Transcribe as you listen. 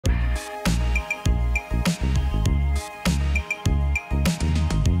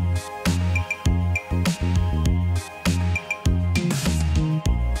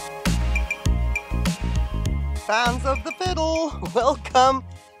fans of the fiddle, welcome.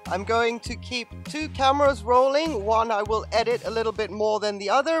 I'm going to keep two cameras rolling. One I will edit a little bit more than the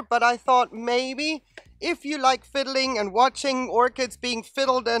other, but I thought maybe if you like fiddling and watching orchids being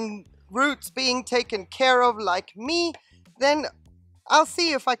fiddled and roots being taken care of like me, then I'll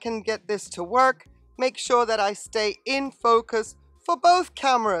see if I can get this to work. Make sure that I stay in focus for both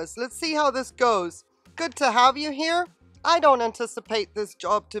cameras. Let's see how this goes. Good to have you here. I don't anticipate this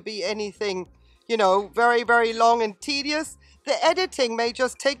job to be anything, you know, very, very long and tedious. The editing may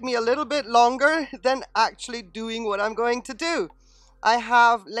just take me a little bit longer than actually doing what I'm going to do. I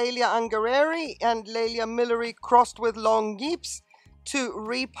have Laelia angereri and Laelia milleri crossed with longipes to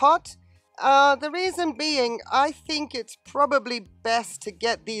repot. The reason being, I think it's probably best to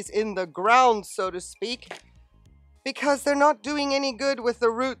get these in the ground, so to speak, because they're not doing any good with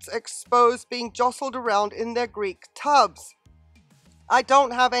the roots exposed, being jostled around in their Greek tubs. I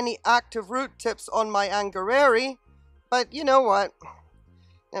don't have any active root tips on my angereri, but you know what?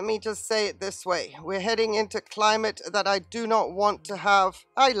 Let me just say it this way. We're heading into climate that I do not want to have.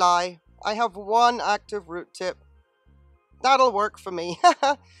 I lie. I have one active root tip. That'll work for me.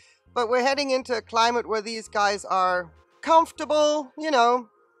 But we're heading into a climate where these guys are comfortable, you know.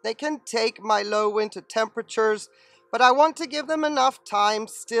 They can take my low winter temperatures, but I want to give them enough time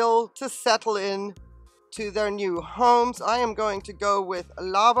still to settle in to their new homes. I am going to go with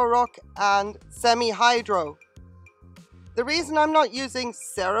lava rock and semi-hydro. The reason I'm not using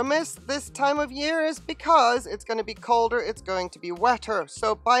Ceramis this time of year is because it's going to be colder, it's going to be wetter.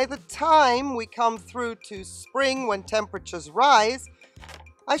 So by the time we come through to spring when temperatures rise,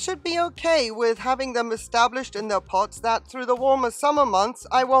 I should be okay with having them established in their pots that through the warmer summer months,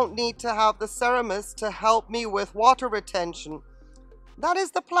 I won't need to have the Ceramis to help me with water retention. That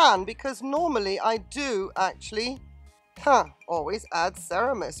is the plan, because normally I do actually always add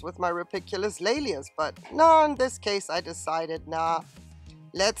Ceramis with my rupicolous laelias, but no, in this case I decided, nah,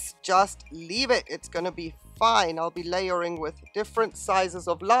 let's just leave it. It's going to be fine. I'll be layering with different sizes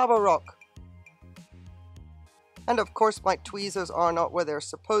of lava rock. And of course my tweezers are not where they're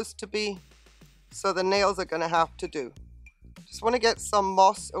supposed to be, so the nails are going to have to do. Just want to get some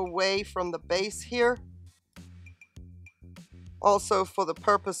moss away from the base here. Also for the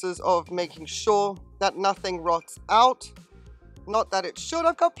purposes of making sure that nothing rots out. Not that it should.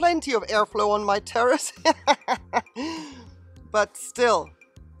 I've got plenty of airflow on my terrace. But still,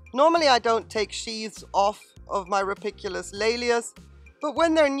 normally I don't take sheaths off of my rupicolous laelias, but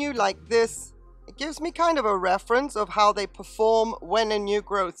when they're new like this, it gives me kind of a reference of how they perform when a new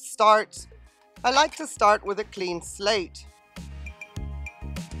growth starts. I like to start with a clean slate.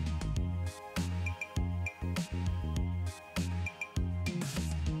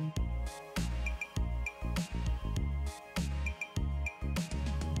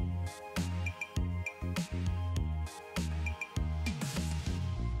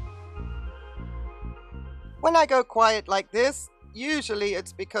 When I go quiet like this, usually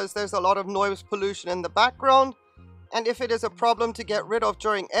it's because there's a lot of noise pollution in the background, and if it is a problem to get rid of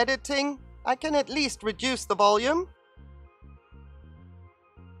during editing, I can at least reduce the volume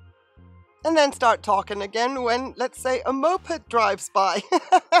and then start talking again when, let's say, a moped drives by.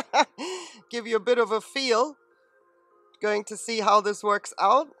 Give you a bit of a feel. Going to see how this works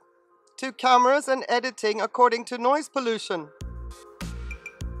out. Two cameras and editing according to noise pollution.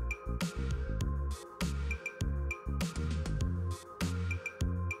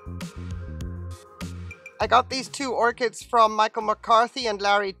 I got these two orchids from Michael McCarthy and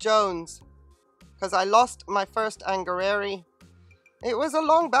Larry Jones because I lost my first angereri. It was a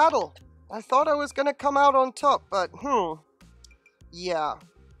long battle. I thought I was going to come out on top, but yeah.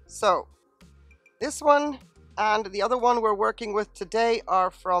 So this one and the other one we're working with today are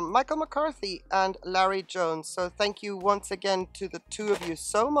from Michael McCarthy and Larry Jones. So thank you once again to the two of you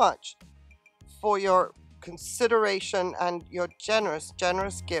so much for your consideration and your generous,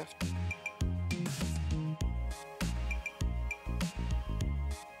 generous gift.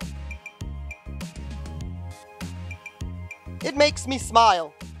 It makes me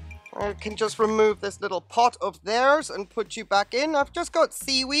smile. I can just remove this little pot of theirs and put you back in. I've just got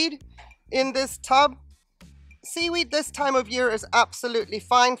seaweed in this tub. Seaweed this time of year is absolutely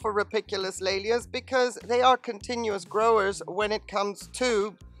fine for rupicolous laelias because they are continuous growers when it comes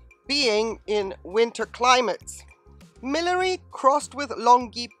to being in winter climates. Milleri crossed with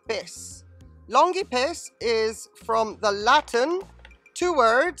longipes. Longipes is from the Latin, two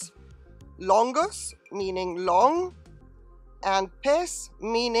words, longus, meaning long, and pes,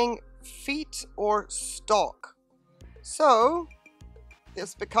 meaning feet or stalk. So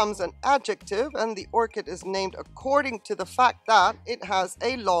this becomes an adjective, and the orchid is named according to the fact that it has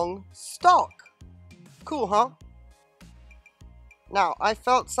a long stalk. Cool, huh? Now, I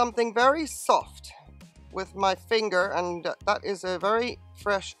felt something very soft with my finger, and that is a very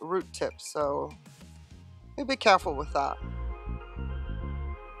fresh root tip, so be careful with that.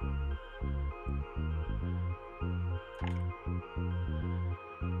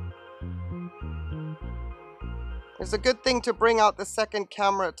 It's a good thing to bring out the second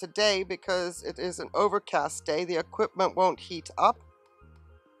camera today because it is an overcast day. The equipment won't heat up.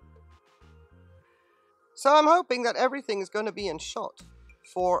 So I'm hoping that everything is going to be in shot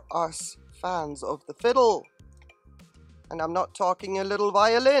for us fans of the fiddle. And I'm not talking a little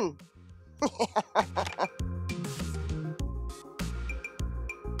violin.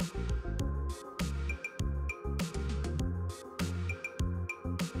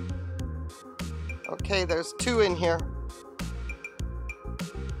 Okay, there's 2 in here.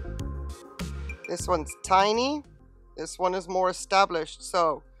 This one's tiny. This one is more established.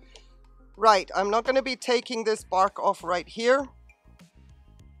 So, right, I'm not going to be taking this bark off right here.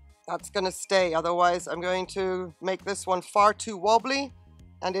 That's going to stay. Otherwise, I'm going to make this one far too wobbly.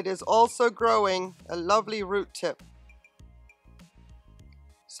 And it is also growing a lovely root tip.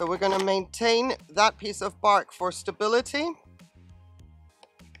 So we're going to maintain that piece of bark for stability.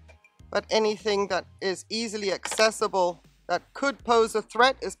 But anything that is easily accessible that could pose a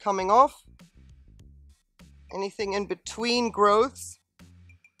threat is coming off. Anything in between growths,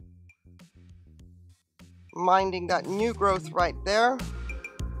 minding that new growth right there.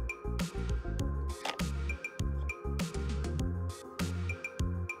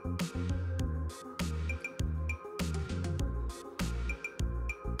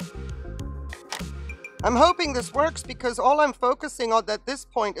 I'm hoping this works because all I'm focusing on at this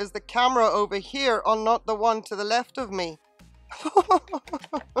point is the camera over here and not the one to the left of me.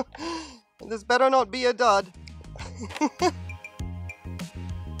 This better not be a dud.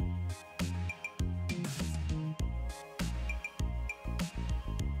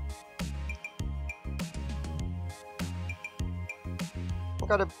 I've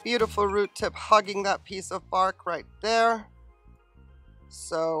got a beautiful root tip hugging that piece of bark right there.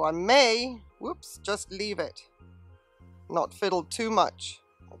 So I may, whoops, just leave it. Not fiddle too much.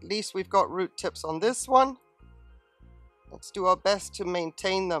 At least we've got root tips on this one. Let's do our best to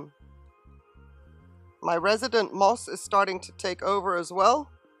maintain them. My resident moss is starting to take over as well.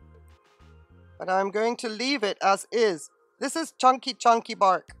 But I'm going to leave it as is. This is chunky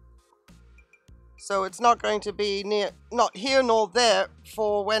bark. So it's not going to be not here nor there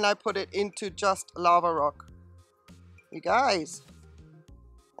for when I put it into just lava rock. You guys,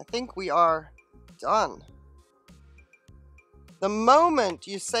 I think we are done. The moment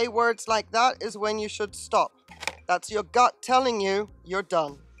you say words like that is when you should stop. That's your gut telling you you're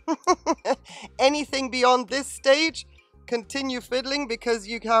done. Anything beyond this stage, continue fiddling because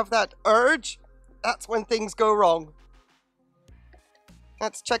you have that urge. That's when things go wrong.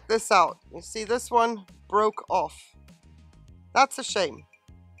 Let's check this out. You see this one broke off. That's a shame.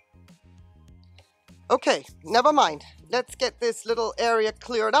 Okay, never mind. Let's get this little area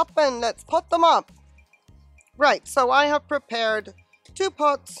cleared up and let's pot them up. Right, so I have prepared 2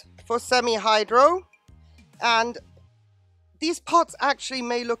 pots for semi-hydro, and these pots actually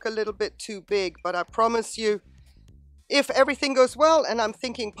may look a little bit too big, but I promise you, if everything goes well and I'm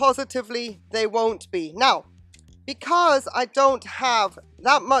thinking positively, they won't be. Now, because I don't have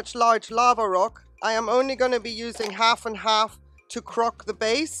that much large lava rock, I am only going to be using half and half to crock the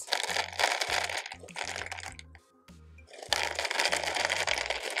base.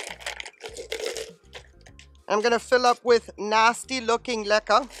 I'm going to fill up with nasty looking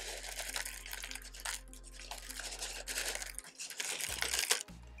leca.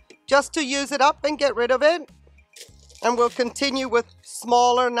 Just to use it up and get rid of it. And we'll continue with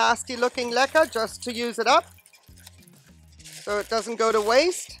smaller nasty looking leca just to use it up, so it doesn't go to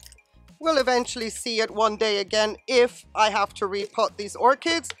waste. We'll eventually see it one day again if I have to repot these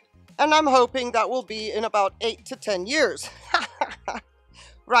orchids. And I'm hoping that will be in about 8 to 10 years.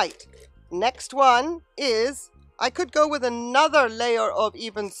 Right. Next one is, I could go with another layer of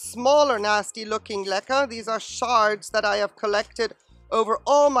even smaller nasty looking leca. These are shards that I have collected over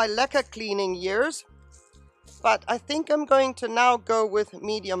all my leca cleaning years. But I think I'm going to now go with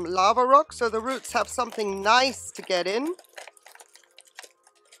medium lava rock so the roots have something nice to get in.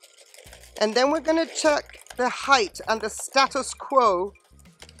 And then we're going to check the height and the status quo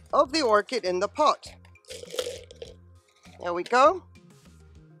of the orchid in the pot. There we go.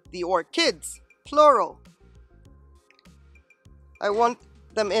 The orchids, plural. I want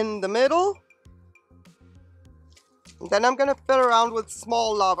them in the middle. And then I'm going to fill around with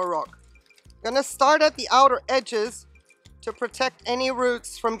small lava rock. I'm going to start at the outer edges to protect any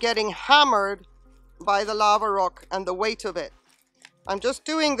roots from getting hammered by the lava rock and the weight of it. I'm just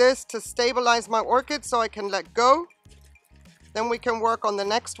doing this to stabilize my orchid so I can let go. Then we can work on the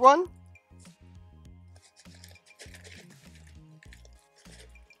next one.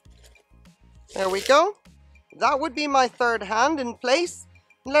 There we go. That would be my third hand in place.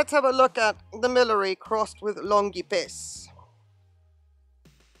 Let's have a look at the milleri crossed with longipes.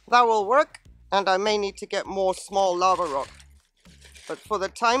 That will work, and I may need to get more small lava rock. But for the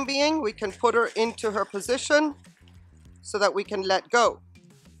time being, we can put her into her position so that we can let go.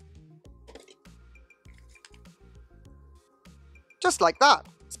 Just like that.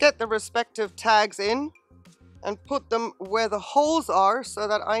 Let's get the respective tags in and put them where the holes are so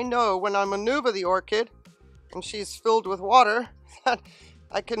that I know when I maneuver the orchid and she's filled with water that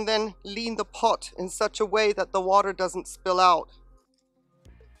I can then lean the pot in such a way that the water doesn't spill out.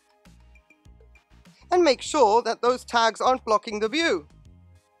 And make sure that those tags aren't blocking the view.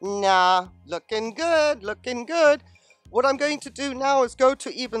 Nah, looking good, looking good. What I'm going to do now is go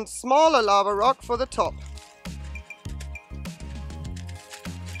to even smaller lava rock for the top.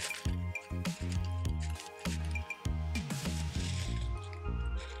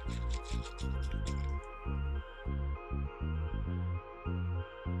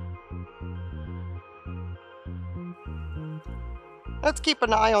 Let's keep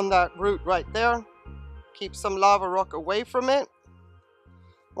an eye on that root right there. Keep some lava rock away from it.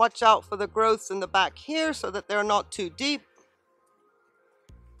 Watch out for the growths in the back here so that they're not too deep.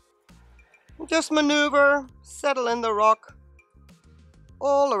 Just maneuver, settle in the rock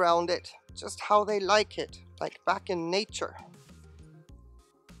all around it, just how they like it, like back in nature.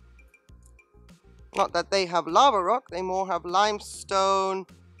 Not that they have lava rock, they more have limestone,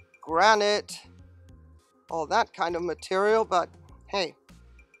 granite, all that kind of material, but hey,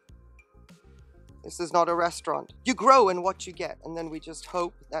 this is not a restaurant. You grow in what you get, and then we just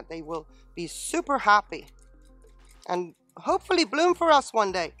hope that they will be super happy and hopefully bloom for us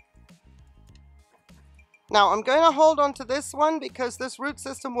one day. Now, I'm going to hold on to this one because this root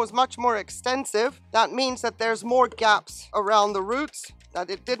system was much more extensive. That means that there's more gaps around the roots that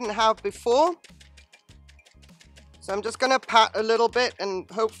it didn't have before. So I'm just going to pat a little bit and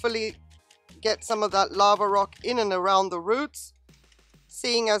hopefully get some of that lava rock in and around the roots,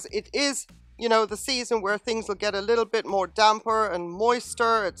 seeing as it is, you know, the season where things will get a little bit more damper and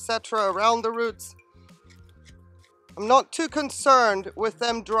moisture, etc. around the roots. I'm not too concerned with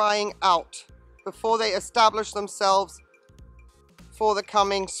them drying out before they establish themselves for the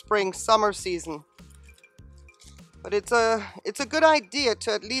coming spring-summer season. But it's a good idea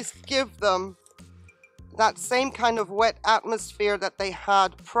to at least give them that same kind of wet atmosphere that they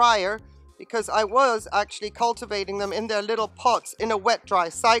had prior, because I was actually cultivating them in their little pots in a wet-dry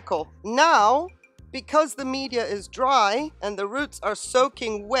cycle. Now, because the media is dry and the roots are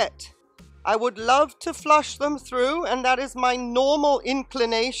soaking wet, I would love to flush them through, and that is my normal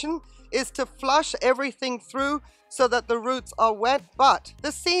inclination, is to flush everything through so that the roots are wet, but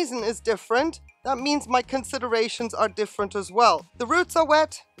the season is different. That means my considerations are different as well. The roots are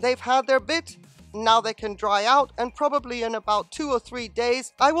wet, they've had their bit, now they can dry out, and probably in about 2 or 3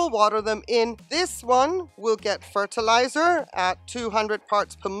 days, I will water them in. This one will get fertilizer at 200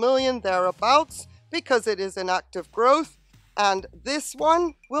 parts per million, thereabouts, because it is in active growth. And this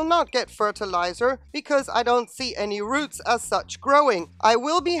one will not get fertilizer because I don't see any roots as such growing. I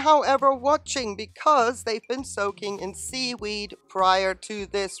will be, however, watching because they've been soaking in seaweed prior to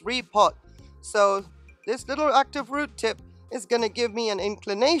this repot. So this little active root tip is going to give me an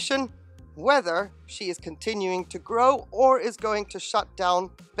inclination whether she is continuing to grow or is going to shut down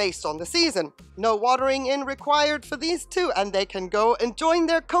based on the season. No watering in required for these two, and they can go and join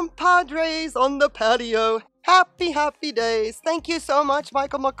their compadres on the patio. Happy, happy days. Thank you so much,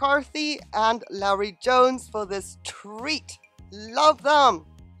 Michael McCarthy and Larry Jones, for this treat. Love them.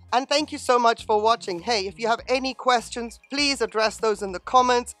 And thank you so much for watching. Hey, if you have any questions, please address those in the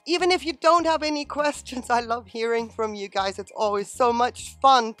comments. Even if you don't have any questions, I love hearing from you guys. It's always so much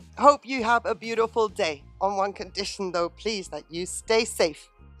fun. Hope you have a beautiful day. On one condition though, please, that you stay safe.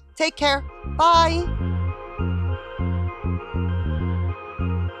 Take care. Bye.